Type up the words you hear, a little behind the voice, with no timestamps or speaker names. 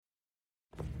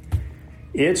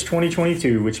It's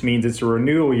 2022, which means it's a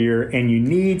renewal year, and you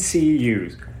need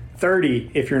CEUs. 30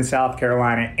 if you're in South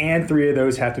Carolina, and 3 of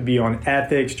those have to be on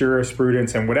ethics,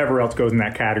 jurisprudence, and whatever else goes in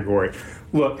that category.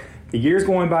 Look, the year's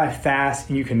going by fast,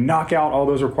 and you can knock out all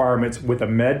those requirements with a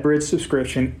MedBridge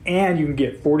subscription, and you can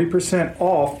get 40%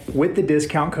 off with the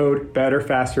discount code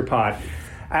BetterFasterPod.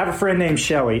 I have a friend named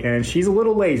Shelly, and she's a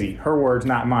little lazy. Her words,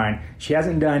 not mine. She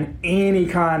hasn't done any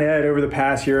Con Ed over the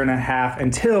past year and a half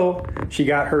until she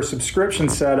got her subscription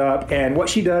set up. And what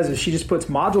she does is she just puts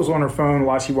modules on her phone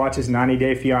while she watches 90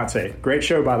 Day Fiancé. Great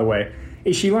show, by the way.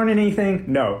 Is she learning anything?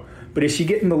 No. But is she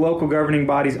getting the local governing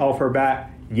bodies off her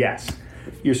back? Yes.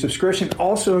 Your subscription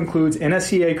also includes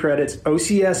NSCA credits,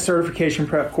 OCS certification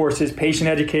prep courses, patient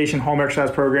education, home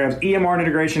exercise programs, EMR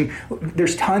integration.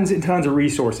 There's tons and tons of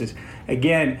resources.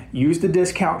 Again, use the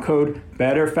discount code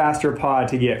BetterFasterPod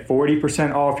to get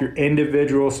 40% off your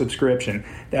individual subscription.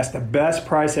 That's the best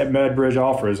price that MedBridge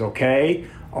offers, okay?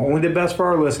 Only the best for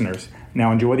our listeners.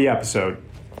 Now enjoy the episode.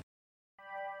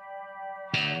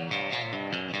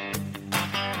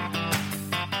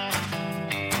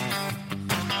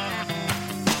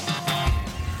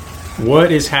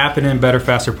 What is happening, Better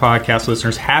Faster podcast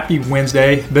listeners? Happy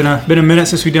Wednesday. Been a minute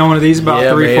since we've done one of these, about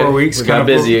 3-4 weeks. We got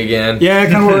busy again. Yeah,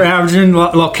 kind of we're averaging a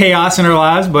little chaos in our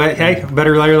lives, but hey,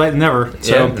 better later late than never.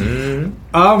 So,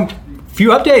 few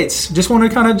updates. Just want to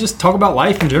kind of just talk about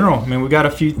life in general. I mean, we got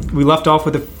a few. We left off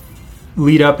with a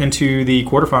lead up into the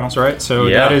quarterfinals, right? So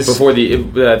that is before I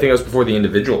think it was before the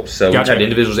individuals. So gotcha. We've had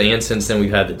individuals, and since then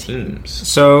we've had the teams.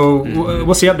 So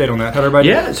what's the update on that? How'd everybody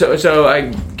do? Yeah, so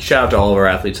I shout out to all of our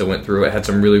athletes that went through it. Had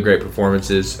some really great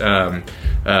performances. We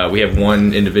have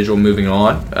one individual moving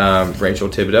on. Rachel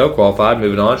Thibodeau qualified,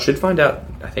 moving on. Should find out,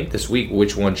 I think, this week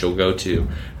which one she'll go to.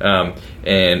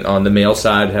 And on the male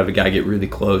side, have a guy get really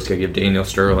close. Got to give Daniel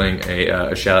Sterling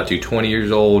a shout out to. 20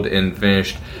 years old and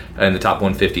finished in the top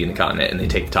 150 in the continent, and they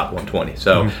take the top 120.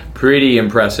 So pretty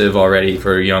impressive already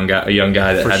for a young guy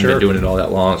that hadn't been doing it all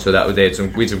that long. So we had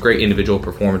some great individual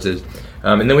performances.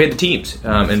 And then we had the teams.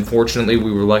 And fortunately,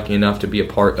 we were lucky enough to be a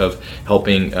part of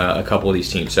helping a couple of these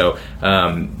teams. So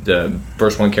the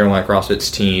first one, Carolina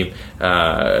CrossFit's team,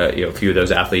 a few of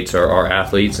those athletes are our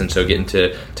athletes. And so getting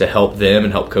to help them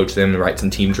and help coach them and write some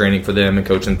team training for them and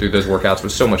coach them through those workouts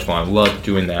was so much fun. I loved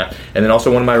doing that. And then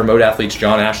also one of my remote athletes,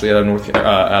 John Ashley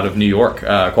out of New York,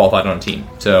 qualified on a team.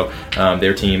 So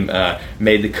their team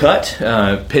made the cut,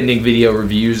 pending video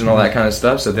reviews and all that kind of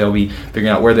stuff. So they'll be figuring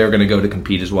out where they're going to go to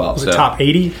compete as well. Was it top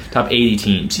 80? Top 80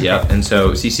 teams, yeah. And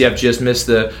so CCF just missed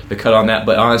the cut on that,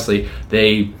 but honestly,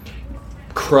 they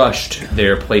crushed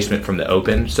their placement from the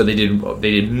Open. So they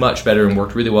did much better and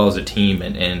worked really well as a team.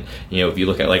 And if you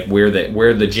look at like where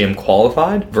the gym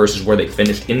qualified versus where they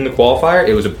finished in the qualifier,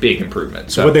 it was a big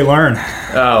improvement. So what'd they learn?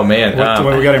 Oh man,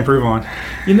 what we got to improve on?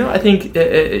 I think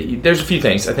there's a few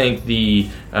things. I think the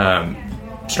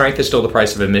strength is still the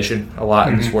price of admission a lot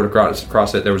in the sport of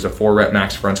CrossFit. There was a 4-rep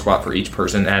max front squat for each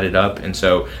person added up, and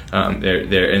so and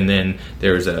then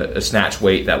there was a snatch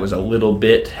weight that was a little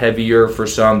bit heavier for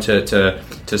some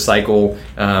to cycle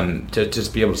to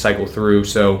just be able to cycle through.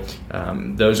 So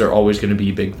those are always going to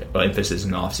be big emphasis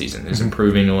in the off season is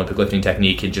improving Olympic lifting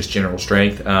technique and just general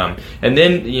strength. And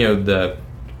then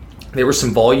there was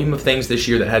some volume of things this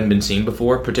year that hadn't been seen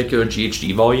before, particular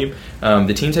GHD volume.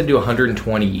 The teams had to do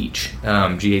 120 each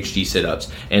GHD sit-ups,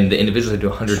 and the individuals had to do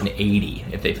 180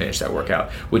 if they finished that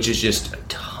workout, which is just a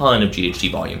ton of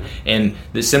GHD volume. And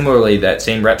similarly, that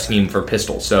same rep scheme for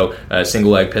pistols, so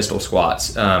single leg pistol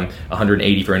squats,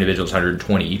 180 for individuals,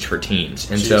 120 each for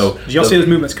teams. And so, did y'all see those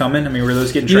movements coming? I mean, were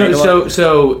those getting trained a lot?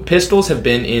 So pistols have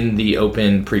been in the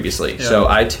Open previously. Yeah. So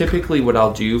I typically, what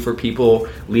I'll do for people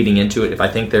leading into it, if I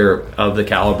think they're of the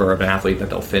caliber of an athlete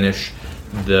that they'll finish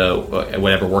the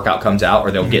whatever workout comes out, or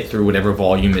they'll get through whatever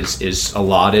volume is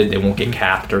allotted, they won't get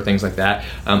capped or things like that,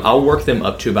 I'll work them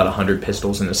up to about 100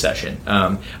 pistols in a session.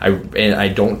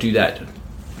 I don't do that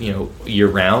year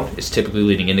round. It's typically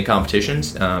leading into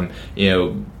competitions, and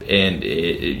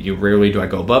rarely do I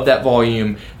go above that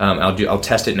volume. I'll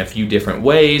test it in a few different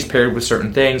ways paired with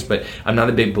certain things, but I'm not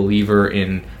a big believer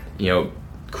in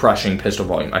crushing pistol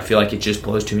volume. I feel like it just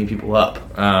blows too many people up.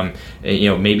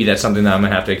 Maybe that's something that I'm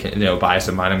gonna have to, bias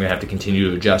of mine, I'm gonna have to continue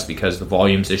to adjust because the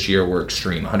volumes this year were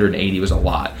extreme. 180 was a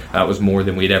lot. That was more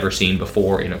than we'd ever seen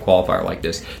before in a qualifier like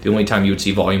this. The only time you would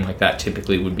see volume like that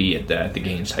typically would be at the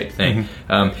games type thing.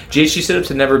 GHD sit-ups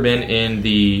had never been in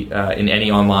in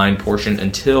any online portion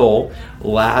until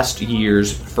last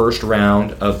year's first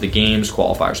round of the games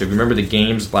qualifier. So if you remember the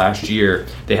games last year,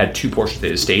 they had two portions. They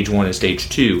had stage 1 and stage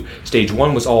 2. Stage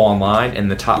 1 was all online,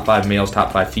 and the top 5 males,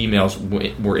 top 5 females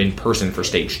were in person for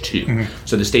stage 2.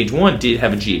 So the stage 1 did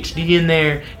have a GHD in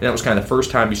there, and that was kind of the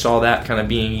first time you saw that kind of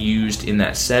being used in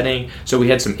that setting. So we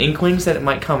had some inklings that it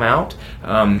might come out.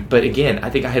 But again, I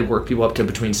think I had worked people up to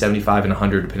between 75 and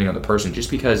 100, depending on the person, just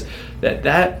because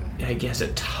that I guess, a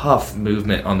tough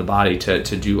movement on the body to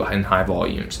do in high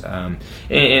volumes.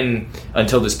 And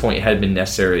until this point, it hadn't been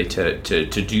necessary to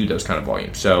do those kind of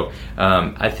volumes. So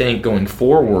I think going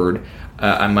forward,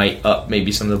 I might up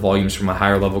maybe some of the volumes from my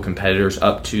higher level competitors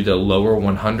up to the lower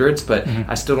 100s, but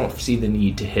I still don't see the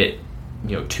need to hit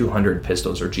 200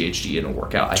 pistols or GHD in a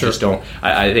workout. I just don't.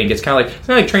 I think it's kind of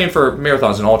like training for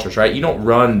marathons and ultras, right? You don't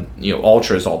run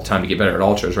ultras all the time to get better at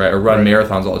ultras, right? Or run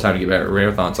marathons all the time to get better at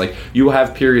marathons. Like, you will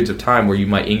have periods of time where you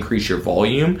might increase your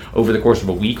volume over the course of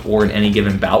a week or in any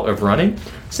given bout of running.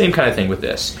 Same kind of thing with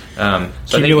this. So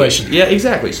accumulation. Yeah,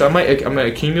 exactly. So I'm going to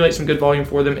accumulate some good volume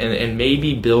for them and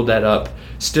maybe build that up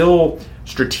still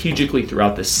strategically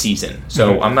throughout the season.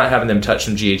 So I'm not having them touch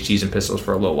some GHDs and pistols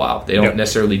for a little while. They don't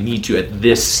necessarily need to at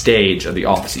this stage of the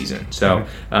off season. So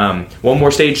one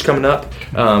more stage coming up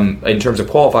in terms of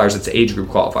qualifiers. It's the age group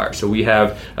qualifier. So we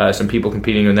have some people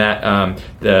competing in that.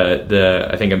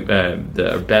 I think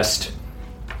the best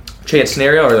chance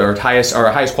scenario, or our highest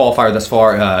qualifier thus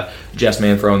far, Jess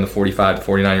Manfro in the 45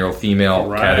 to 49-year-old female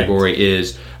category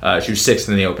is she was 6th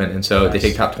in the Open, and so they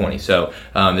take top 20. So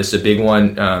this is a big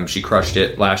one. She crushed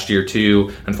it last year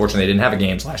too. Unfortunately, they didn't have a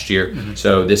games last year,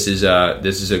 so this is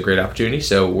a great opportunity.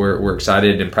 So we're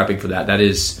excited and prepping for that. That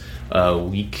is a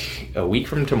week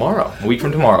from tomorrow. A week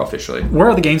from tomorrow, officially. Where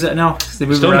are the games at now? They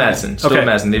moved Still in around? Madison. Still in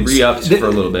Madison. They re-upped for a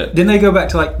little bit. Didn't they go back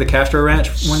to like the Castro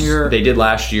Ranch 1 year? They did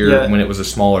last year when it was a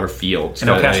smaller field. So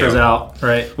Castro's out,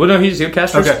 right? Well, no,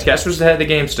 Castro's ahead of the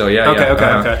game still. Yeah.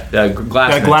 Okay.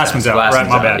 Glassman's out. Right,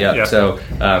 my bad. Yeah. So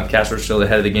Castro's still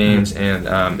ahead of the games,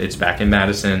 and it's back in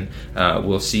Madison.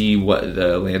 We'll see what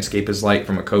the landscape is like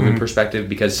from a COVID perspective,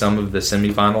 because some of the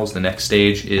semifinals, the next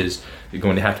stage, is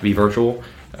going to have to be virtual.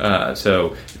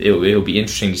 So it'll be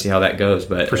interesting to see how that goes.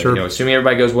 But for sure. Assuming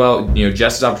everybody goes well,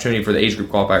 Jess's opportunity for the age group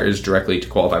qualifier is directly to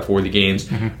qualify for the games.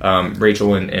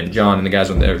 Rachel and John and the guys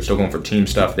that are still going for team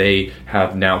stuff, they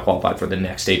have now qualified for the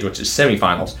next stage, which is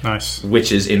semifinals. Nice.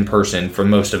 Which is in person for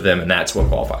most of them, and that's what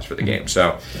qualifies for the game.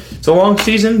 So it's a long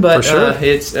season, but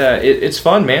it's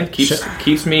fun, man.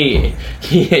 Keeps me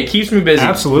busy.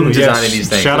 Absolutely, designing these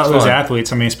things. Shout out those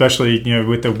athletes. I mean, especially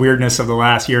with the weirdness of the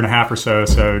last year and a half or so.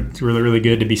 So it's really, really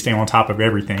good to be staying on top of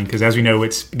everything, because as we know,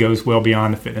 it goes well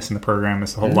beyond the fitness in the program.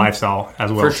 It's the whole lifestyle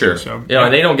as well. For sure. So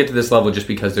and they don't get to this level just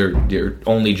because they're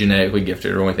only genetically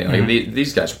gifted or anything. Like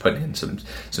these guys are putting in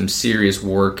some serious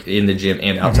work in the gym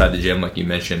and outside the gym, like you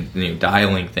mentioned,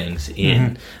 dialing things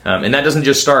in. And that doesn't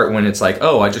just start when it's like,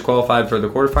 oh, I just qualified for the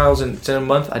quarterfinals in a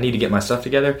month, I need to get my stuff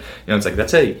together. It's like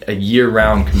that's a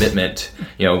year-round commitment.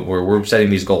 Where we're setting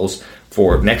these goals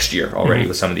for next year already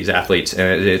with some of these athletes,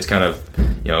 and it's kind of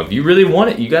if you really want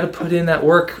it, you got to put in that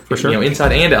work for sure,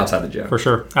 inside and outside the gym. For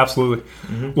sure, absolutely.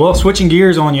 Well, switching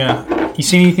gears on you, you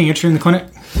seen anything interesting in the clinic?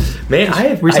 Man,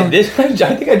 I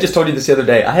think I just told you this the other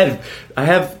day. I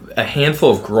have a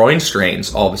handful of groin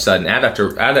strains all of a sudden,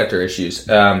 adductor issues,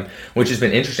 which has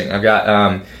been interesting. I've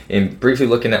got in briefly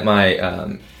looking at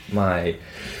my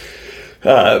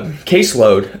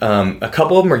caseload, a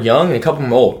couple of them are young and a couple of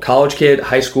them are old. College kid,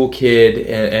 high school kid,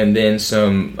 and then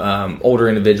some older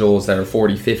individuals that are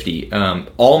 40, 50,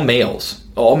 all males.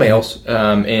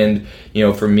 And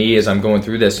for me, as I'm going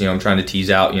through this, I'm trying to tease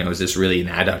out, is this really an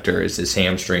adductor? Is this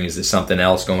hamstring? Is this something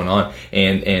else going on?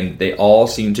 And they all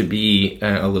seem to be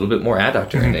a little bit more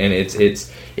adductor, and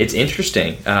it's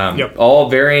interesting. All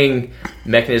varying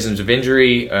mechanisms of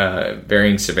injury,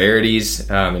 varying severities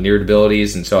and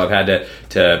irritabilities, and so I've had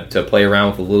to play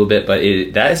around with a little bit. But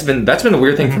that's been the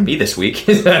weird thing for me this week.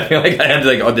 I feel like I had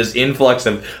this influx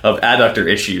of adductor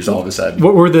issues all of a sudden.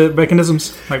 What were the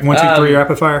mechanisms? Like 1, 2, 3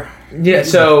 rapid fire? Yeah,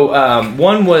 so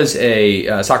one was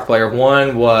a soccer player.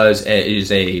 One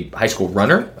is a high school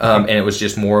runner, and it was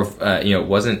just more of it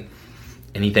wasn't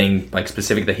anything like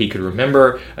specific that he could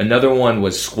remember. Another one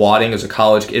was squatting. It was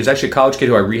actually a college kid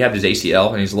who I rehabbed his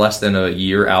ACL, and he's less than a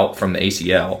year out from the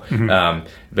ACL.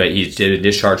 But he did a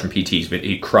discharge from PTs, but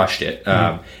he crushed it,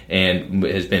 and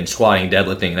has been squatting,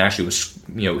 deadlifting, and actually was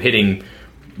hitting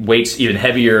weights even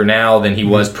heavier now than he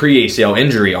was pre-ACL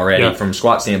injury already from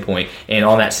squat standpoint, and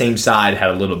on that same side had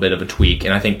a little bit of a tweak,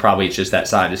 and I think probably it's just that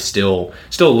side is still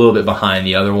a little bit behind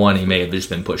the other one. He may have just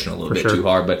been pushing a little bit too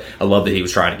hard, but I love that he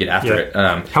was trying to get after it.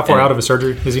 How far out of his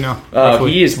surgery is he now?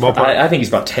 He is. I think he's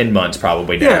about 10 months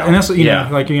probably now. Yeah, and that's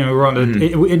we're on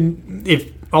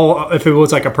the if it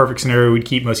was like a perfect scenario, we'd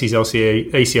keep most of these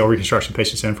ACL reconstruction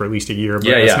patients in for at least a year. But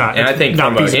Yeah. Not, and I think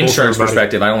not from an feasible for insurance everybody.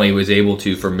 perspective, I only was able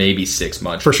to for maybe 6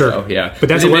 months. For sure. So, yeah. But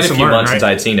that's it's a been lesson a few learned, months since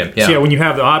right? I'd seen him. Yeah. So, when you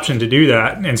have the option to do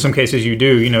that, in some cases you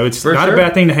do. It's For not sure. a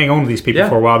bad thing to hang on to these people Yeah.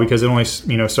 for a while because it only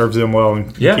serves them well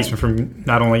and Yeah. keeps them from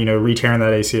not only re-tearing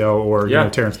that ACL or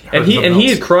tearing. And he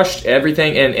had crushed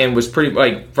everything and was pretty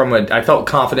I felt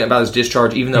confident about his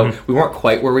discharge, even though we weren't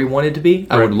quite where we wanted to be.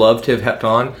 I would love to have kept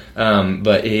on,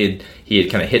 but he had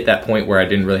kind of hit that point where I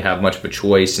didn't really have much of a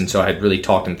choice, and so I had really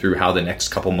talked him through how the next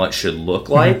couple months should look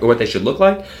like, or what they should look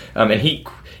like, and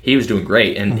he was doing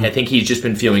great, and I think he's just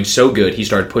been feeling so good. He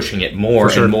started pushing it more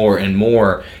and more and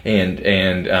more,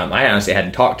 and I honestly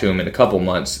hadn't talked to him in a couple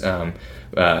months.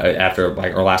 After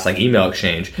our last email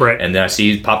exchange, right? And then I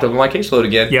see he popped up on my caseload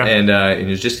again, and it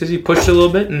was just because he pushed it a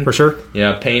little bit, and for sure,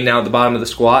 pain now at the bottom of the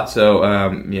squat, so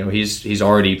he's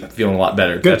already feeling a lot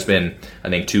better. Good. That's been I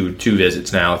think two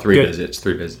visits now, three visits.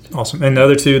 Awesome. And the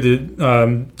other two,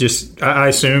 I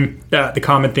assume that the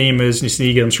common theme is you just need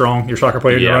to get them strong. Your soccer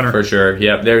player, your runner, for sure.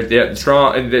 Yeah, they're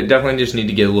strong. They definitely just need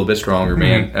to get a little bit stronger,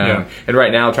 man. And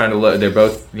right now, they're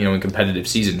both in competitive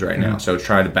seasons right now, so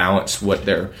trying to balance what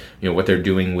they're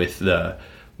doing with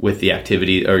the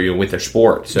activity or with their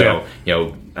sport. So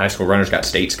high school runners got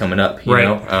states coming up. You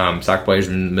know, soccer players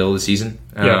in the middle of the season.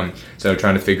 So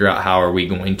trying to figure out how are we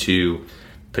going to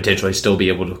potentially still be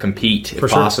able to compete if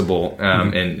possible,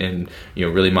 and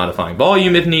really modifying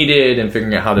volume if needed, and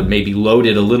figuring out how to maybe load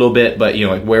it a little bit. But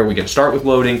where are we going to start with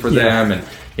loading for them, and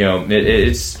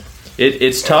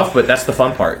it's tough, but that's the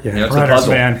fun part. It's runners, the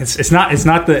puzzle. Man. It's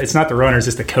not the runners,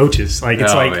 it's the coaches. I've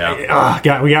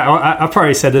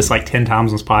probably said this 10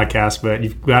 times on this podcast, but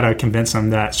you've got to convince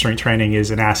them that strength training is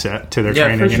an asset to their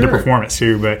training and their performance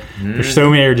too. But there's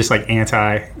so many are just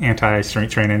anti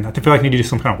strength training. I feel like you need to do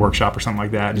some kind of workshop or something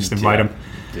like that. Just invite them.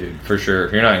 Dude, for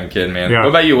sure. You're not even kidding, man. Yeah. What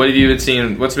about you? What have you been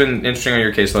seeing? What's been interesting on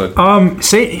your caseload?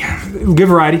 Good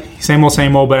variety. Same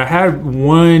old. But I had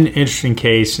one interesting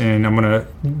case, and I'm going to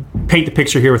paint the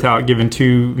picture here without giving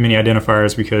too many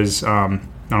identifiers because I don't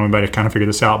know anybody to kind of figure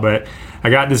this out. But I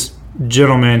got this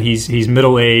gentleman. He's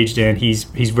middle-aged, and he's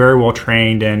very well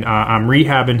trained, and I'm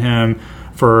rehabbing him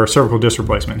for cervical disc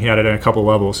replacement. He had it at a couple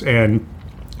levels, and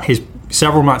he's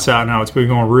several months out now. It's been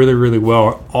going really, really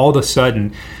well. All of a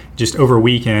sudden, just over a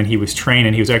weekend, he was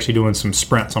training. He was actually doing some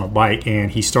sprints on a bike,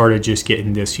 and he started just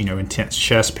getting this, intense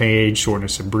chest pain,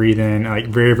 shortness of breathing,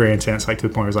 very, very intense, to the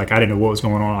point where it was I didn't know what was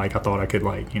going on. I thought I could,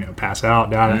 pass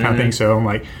out, die, that kind of thing. So I'm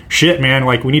like, shit, man,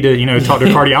 we need to, talk to a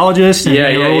cardiologist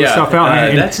and roll this stuff out.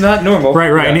 And that's not normal.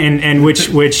 Right. Yeah. And which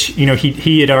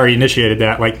he had already initiated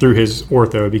that, through his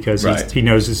ortho because he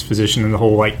knows his physician and the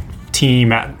whole,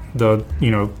 team at the,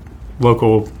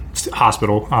 local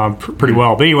hospital pretty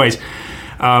well. But anyways,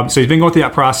 so he's been going through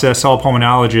that process, saw a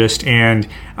pulmonologist, and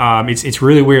it's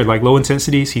really weird. Low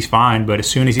intensities, he's fine, but as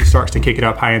soon as he starts to kick it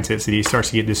up high intensity, he starts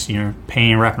to get this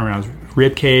pain wrapping around his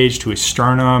rib cage to his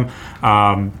sternum,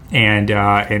 and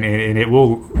it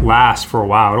will last for a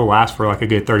while. It'll last for a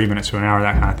good 30 minutes to an hour,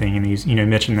 that kind of thing. And he's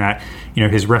mentioned that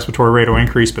his respiratory rate will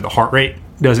increase, but the heart rate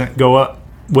doesn't go up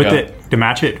with it to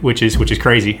match it, which is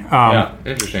crazy.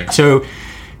 Interesting. So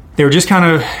they were just kind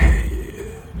of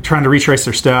trying to retrace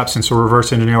their steps and sort of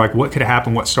reverse engineer what could have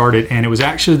happened, what started, and it was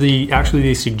actually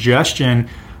the suggestion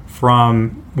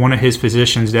from one of his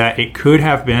physicians that it could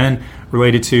have been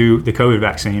related to the COVID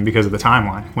vaccine because of the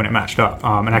timeline when it matched up.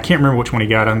 And I can't remember which one he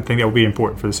got. I don't think that would be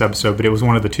important for this episode, but it was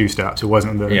one of the two steps. It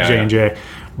wasn't the J&J.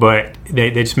 But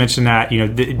they just mentioned that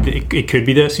it could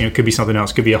be this. It could be something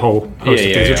else. It could be a whole host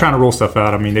of things. They're trying to rule stuff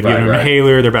out. I mean, they've given him an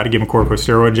inhaler. They're about to give him a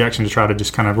corticosteroid injection to try to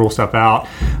just kind of rule stuff out.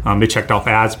 They checked off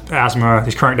asthma.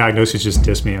 His current diagnosis is just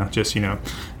dyspnea, just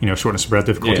shortness of breath,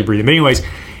 difficulty breathing. But anyways,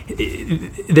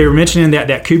 they were mentioning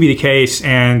that could be the case,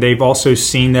 and they've also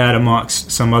seen that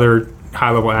amongst some other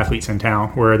high-level athletes in town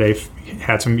where they've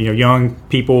had some young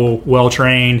people,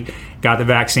 well-trained, got the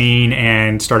vaccine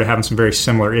and started having some very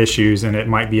similar issues, and it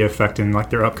might be affecting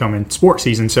their upcoming sports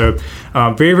season. So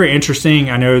very, very interesting.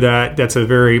 I know that that's a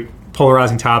very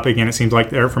polarizing topic, and it seems like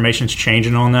their information's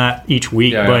changing on that each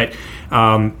week. But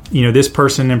this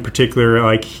person in particular,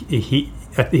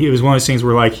 it was one of those things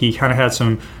where he kind of had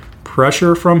some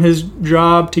pressure from his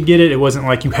job to get it. It wasn't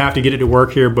like you have to get it to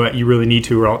work here, but you really need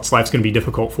to, or else life's going to be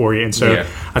difficult for you. And so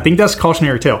I think that's a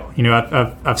cautionary tale.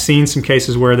 I've seen some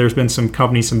cases where there's been some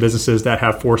companies, some businesses that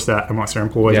have forced that amongst their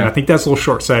employees, and I think that's a little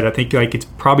short-sighted. I think it's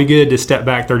probably good to step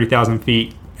back 30,000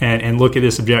 feet and look at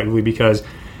this objectively, because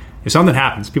if something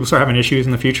happens, people start having issues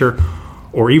in the future,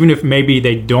 or even if maybe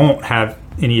they don't have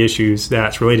any issues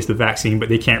that's related to the vaccine, but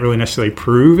they can't really necessarily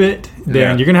prove it,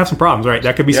 then you're going to have some problems, right?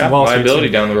 That could be some lawsuits. Liability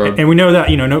down the road. And we know that,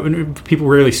 people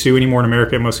rarely sue anymore in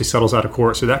America. It mostly settles out of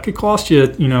court. So that could cost you,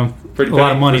 a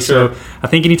lot of money. Sure. So I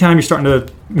think anytime you're starting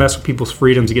to mess with people's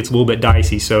freedoms, it gets a little bit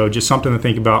dicey. So just something to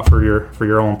think about for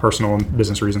your own personal and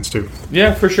business reasons too.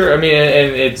 Yeah, for sure. I mean,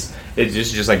 and it's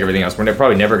just like everything else. We're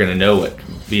probably never going to know what,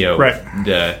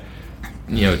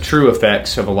 the true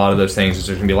effects of a lot of those things.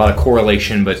 There's going to be a lot of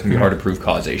correlation, but it's going to be hard to prove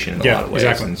causation in a lot of ways.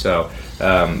 Exactly. And so,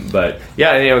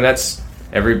 that's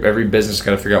every business is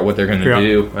going to figure out what they're going to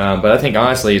do. But I think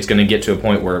honestly, it's going to get to a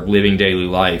point where living daily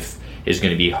life is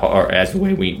going to be hard, as the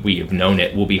way we have known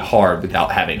it will be hard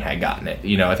without having gotten it.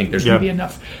 I think there's going to be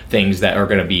enough things that are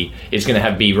going to be, it's going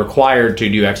to be required to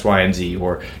do X, Y, and Z,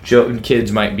 or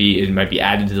kids might be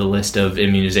added to the list of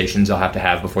immunizations they'll have to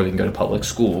have before they can go to public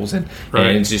schools, and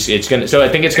it's going to. So I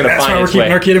think it's going to find its way. That's why we're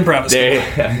keeping our kid in private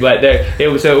school. But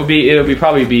it'll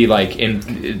probably be like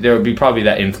there will be probably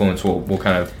that influence will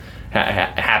kind of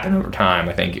happen over time.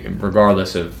 I think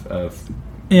regardless of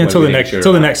yeah, until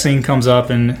the next scene comes up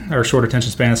and our short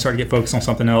attention spans start to get focused on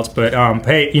something else. But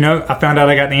hey, I found out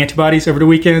I got the antibodies over the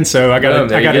weekend, so I got a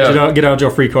get out of jail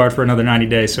free card for another 90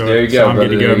 days. So there you go, I'm good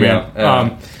to go,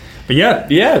 man. But yeah.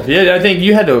 I think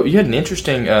you had an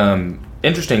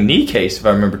interesting knee case, if I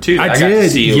remember too. I got to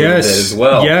see you a little bit as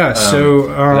well. Yeah,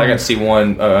 I got to see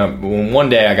one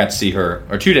day I got to see her,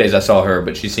 or 2 days I saw her,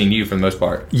 but she's seen you for the most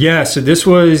part. Yeah, so this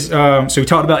was so we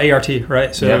talked about ART,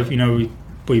 right? So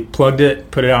we plugged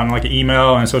it, put it out on like an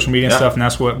email and social media and stuff, and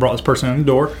that's what brought this person in the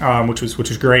door, which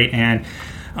was great. And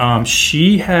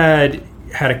she had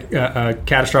a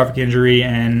catastrophic injury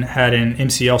and had an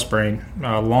MCL sprain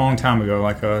a long time ago,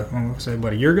 like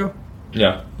a year ago?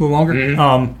 Yeah. A little longer?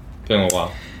 Mm-hmm. Been a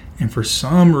while. And for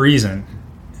some reason,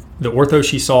 the ortho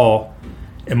she saw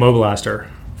immobilized her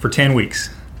for 10 weeks.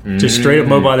 Just straight up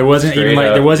mobile. There wasn't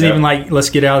even like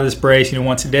let's get out of this brace,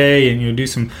 once a day and do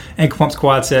some ankle pumps,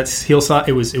 quad sets, heel side.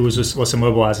 It was just let's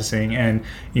immobilize this thing. And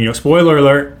spoiler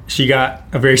alert, she got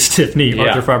a very stiff knee,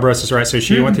 arthrofibrosis, right? So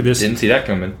she went through this. Didn't see that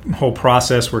coming. Whole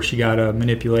process where she got a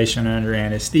manipulation under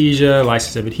anesthesia,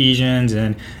 license of adhesions,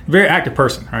 and very active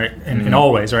person, right? In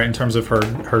all ways, right? In terms of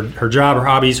her job, her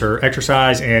hobbies, her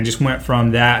exercise, and just went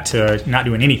from that to not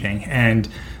doing anything. And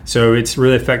so it's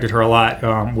really affected her a lot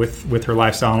with her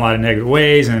lifestyle in a lot of negative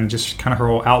ways and just kind of her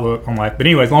whole outlook on life. But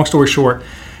anyways, long story short,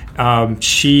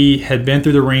 she had been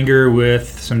through the ringer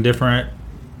with some different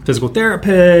physical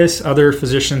therapists, other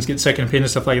physicians get second opinion,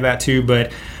 stuff like that too.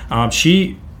 But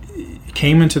she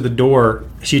came into the door.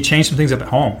 She had changed some things up at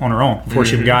home on her own before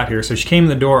she even got here. So she came in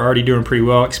the door already doing pretty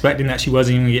well, expecting that she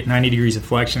wasn't even going to get 90 degrees of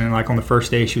flexion. And like on the first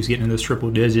day, she was getting into those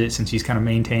triple digits, and she's kind of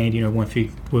maintained,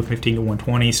 115 to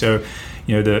 120. So,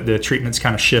 the treatment's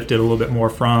kind of shifted a little bit more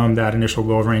from that initial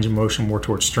goal of range of motion more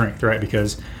towards strength, right?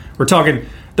 Because we're talking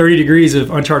 30 degrees of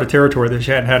uncharted territory that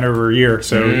she hadn't had in over a year.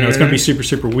 So, it's going to be super,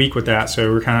 super weak with that.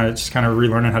 So we're kind of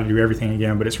relearning how to do everything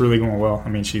again, but it's really going well. I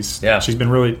mean, she's been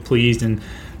really pleased and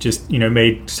just,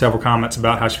 made several comments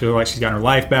about how she feels like she's gotten her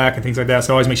life back and things like that.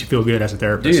 So it always makes you feel good as a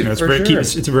therapist. Dude, it's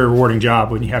a very rewarding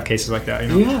job when you have cases like that.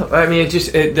 Yeah, I mean,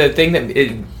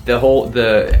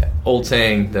 the old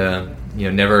saying,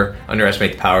 never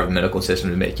underestimate the power of the medical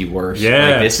system to make you worse. Yeah,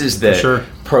 like, this is the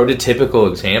prototypical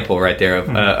example right there of,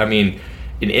 I mean,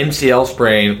 an MCL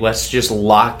sprain, let's just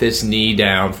lock this knee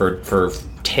down for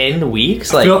 10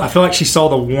 weeks. Like, I feel like she saw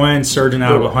the one surgeon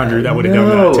out of 100 that would have done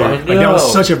that too. Like, that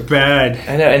was such a bad.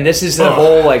 I know, and this is the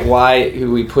whole why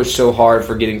we push so hard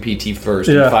for getting PT first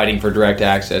and fighting for direct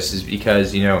access is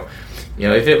because if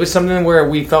it was something where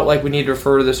we felt like we needed to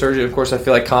refer to the surgeon, of course I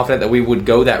feel confident that we would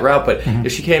go that route. But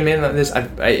if she came in on this,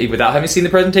 I without having seen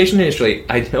the presentation initially,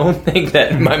 I don't think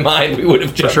that in my mind we would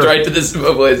have jumped right to this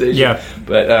immobilization. Yeah,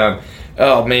 but.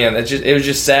 Oh man, it was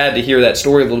just sad to hear that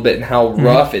story a little bit and how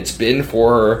rough it's been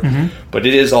for her. But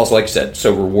it is also, like you said,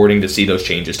 so rewarding to see those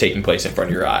changes taking place in front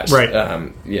of your eyes. Right. I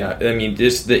mean,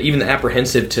 even the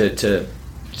apprehensive to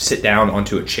sit down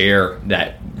onto a chair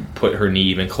that put her knee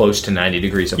even close to 90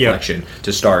 degrees of flexion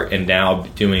to start, and now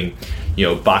doing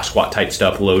box squat type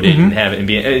stuff, loading and having and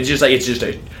being it's just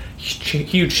a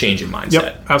huge change in mindset.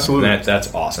 Yep, absolutely. And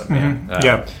that's awesome,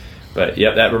 man. But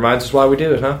that reminds us why we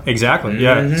do it, huh? Exactly.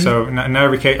 Yeah. So in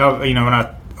every case, when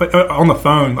I on the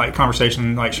phone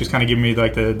conversation, she was kind of giving me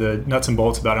the nuts and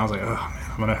bolts about it. I was like, oh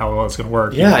man, I don't know how well it's going to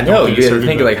work. Yeah, I know. You have to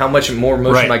think how much more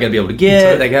motion am I going to be able to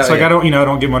get? I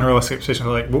don't give them unrealistic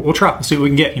expectations. We'll try. We'll see what we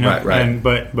can get. Right.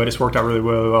 But it's worked out really,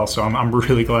 really well. So I'm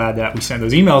really glad that we sent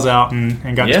those emails out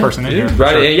and got this person in here.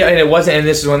 Right. Sure. Yeah, and it wasn't. And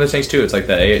this is one of those things too. It's like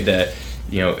the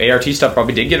ART stuff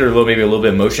probably did get her maybe a little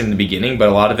bit of motion in the beginning, but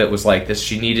a lot of it was like this.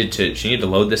 She needed to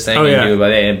load this thing. And do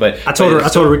it but I told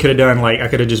her we could have done I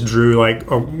could have just drew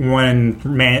one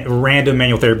random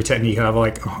manual therapy technique out of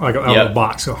a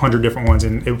box, 100 different ones,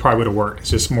 and it probably would have worked.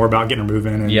 It's just more about getting her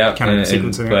moving and kind of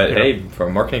sequencing. But hey, from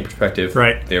a marketing perspective,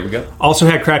 right there we go. Also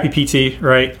had crappy PT,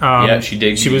 right? She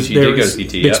did go to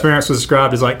PT. The experience was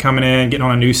described as coming in, getting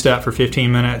on a new step for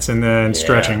 15 minutes, and then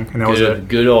stretching, and that was it.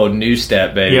 Good old new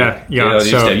step, baby. Yeah.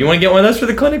 So, you want to get one of those for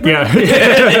the clinic, bro? Yeah.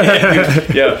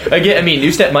 Again, I mean,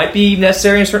 new step might be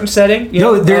necessary in a certain setting.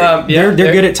 They're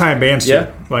good at tying bands too.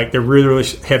 Yeah. They're really, really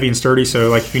heavy and sturdy.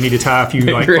 So if you need to tie a few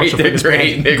great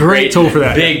tool for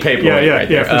that. Big paperweight right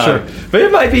there. For sure. But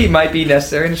it might be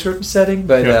necessary in a certain setting.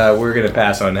 But we're gonna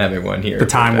pass on having one here. The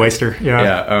time waster. Yeah.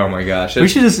 Yeah. Oh my gosh. We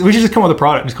should just come up with a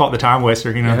product and just call it the time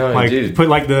waster. Put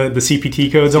the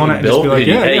CPT codes on it. And just be like,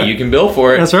 you can bill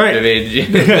for it. That's right. I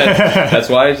mean,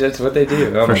 that's what they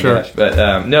do. Oh for my sure. gosh.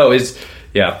 But no,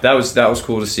 that was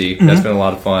cool to see. Mm-hmm. That's been a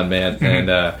lot of fun, man. Mm-hmm.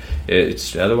 And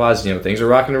it's otherwise, things are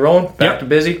rocking and rolling. Back to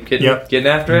busy, getting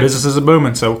after it. Businesses are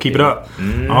booming, so keep it up.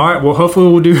 Mm-hmm. All right. Well,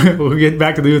 hopefully we'll get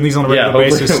back to doing these on a regular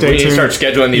basis. Stay tuned. Start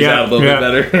scheduling these out a little bit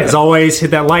better. As always,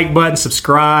 hit that like button,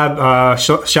 subscribe,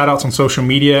 shout outs on social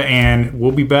media, and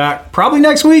we'll be back probably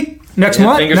next week. Next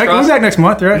month. We'll be back next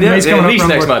month, right? Yeah, at least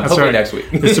next month. Hopefully next week.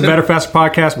 This is a Better Faster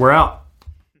Podcast. We're out.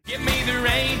 Give me the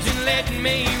reins and let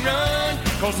me run,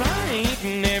 'cause I ain't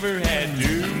never had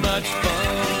too much fun.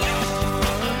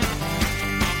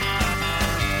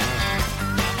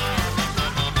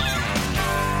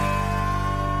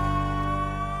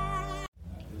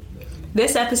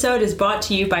 This episode is brought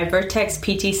to you by Vertex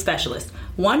PT Specialist.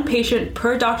 One patient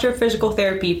per doctor of physical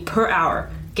therapy per hour.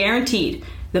 Guaranteed.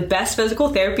 The best physical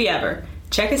therapy ever.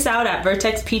 Check us out at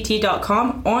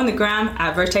vertexpt.com or on the gram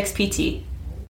at vertexpt.